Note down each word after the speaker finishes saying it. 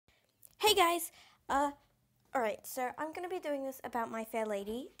Hey guys, alright, so I'm going to be doing this about My Fair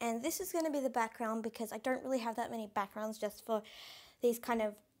Lady, and this is going to be the background because I don't really have that many backgrounds just for these kind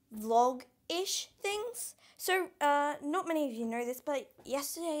of vlog-ish things. So, not many of you know this, but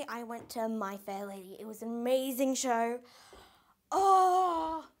yesterday I went to My Fair Lady. It was an amazing show.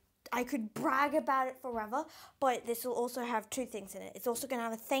 Oh, I could brag about it forever, but this will also have two things in it. It's also going to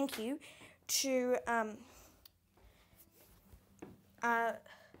have a thank you to,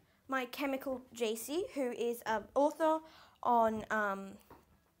 my chemical JC, who is an author on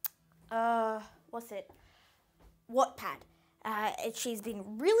Wattpad. She's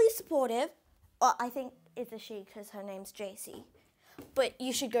been really supportive. Well, I think it's a she because her name's JC. But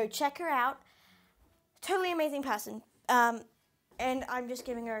you should go check her out. Totally amazing person. And I'm just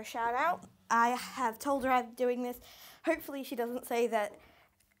giving her a shout out. I have told her I'm doing this. Hopefully she doesn't say that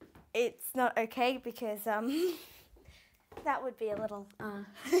it's not okay because that would be a little,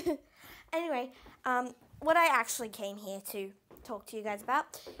 Anyway, what I actually came here to talk to you guys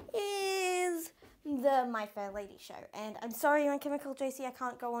about is the My Fair Lady show. And I'm sorry, my chemical JC, I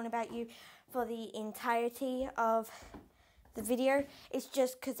can't go on about you for the entirety of the video. It's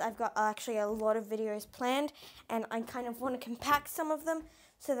just because I've got actually a lot of videos planned, and I kind of want to compact some of them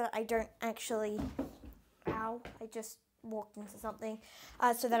so that I don't actually, ow, I just walked into something,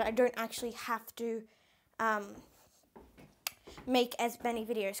 so that I don't actually have to, make as many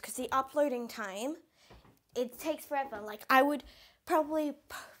videos, because the uploading time, it takes forever. Like, I would probably,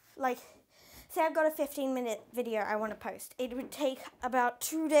 say I've got a 15-minute video I want to post. It would take about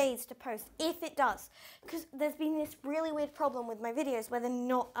 2 days to post, if it does, because there's been this really weird problem with my videos where they're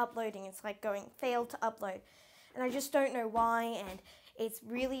not uploading. It's like going failed to upload, and I just don't know why, and it's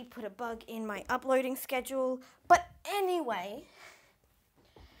really put a bug in my uploading schedule. But anyway,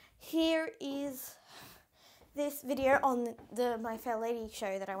 here is this video on the My Fair Lady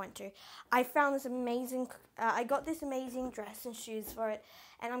show that I went to. I found this amazing, I got this amazing dress and shoes for it,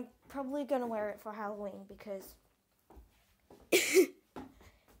 and I'm probably going to wear it for Halloween because,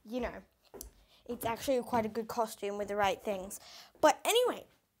 you know, it's actually quite a good costume with the right things. But anyway,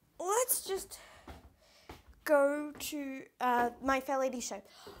 let's just go to My Fair Lady show.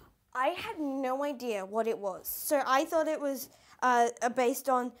 I had no idea what it was, so I thought it was based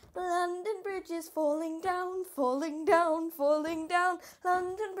on London bridges falling down, falling down, falling down,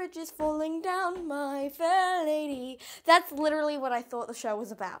 London bridges falling down, My Fair Lady. That's literally what I thought the show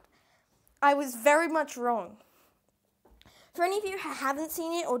was about. I was very much wrong. For any of you who haven't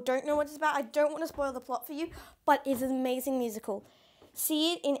seen it or don't know what it's about, I don't want to spoil the plot for you, but it's an amazing musical.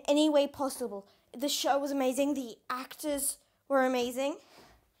 See it in any way possible. The show was amazing. The actors were amazing.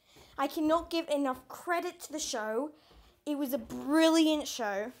 I cannot give enough credit to the show. It was a brilliant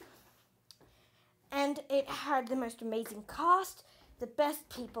show, and it had the most amazing cast, the best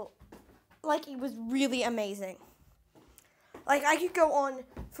people. Like, it was really amazing. Like, I could go on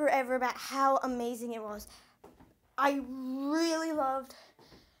forever about how amazing it was. I really loved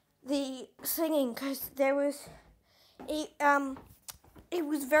the singing because there was, it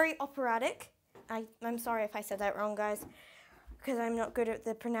was very operatic. I'm sorry if I said that wrong, guys, because I'm not good at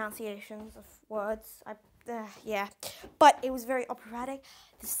the pronunciations of words. Yeah, but it was very operatic.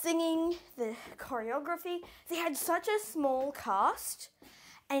 The singing, the choreography, they had such a small cast,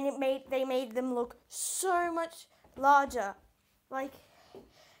 and they made them look so much larger. Like,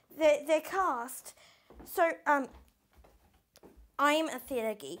 their cast. So, I am a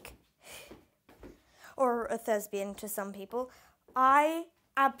theatre geek, or a thespian to some people. I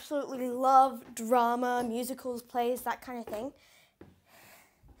absolutely love drama, musicals, plays, that kind of thing.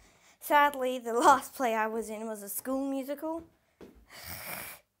 Sadly, the last play I was in was a school musical.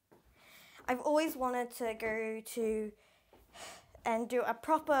 I've always wanted to go to and do a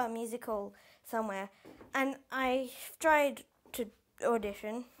proper musical somewhere, and I tried to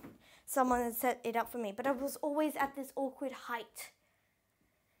audition. Someone had set it up for me, but I was always at this awkward height.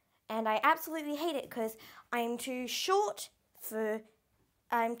 And I absolutely hate it because I'm too short for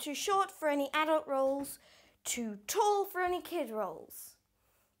any adult roles, too tall for any kid roles.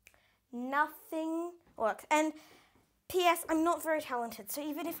 Nothing works. And P.S., I'm not very talented, so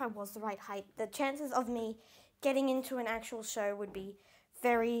even if I was the right height, the chances of me getting into an actual show would be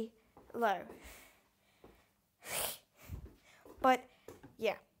very low. But,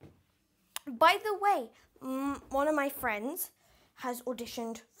 yeah. By the way, one of my friends has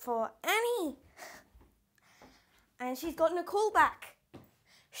auditioned for Annie, and she's gotten a call back.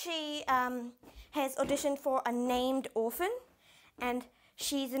 She has auditioned for a named orphan, and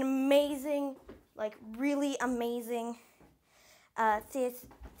she's an amazing, like, really amazing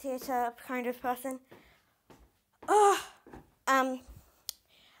theatre kind of person.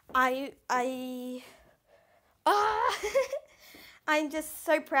 ah, I'm just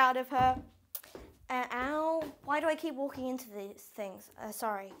so proud of her. Ow, why do I keep walking into these things?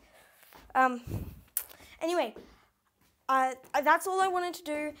 Sorry. Anyway, that's all I wanted to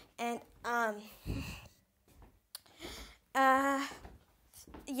do, and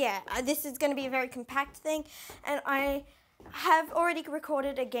yeah, this is going to be a very compact thing, and I have already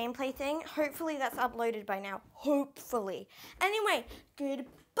recorded a gameplay thing. Hopefully that's uploaded by now. Hopefully. Anyway,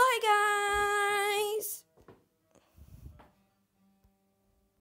 goodbye, guys.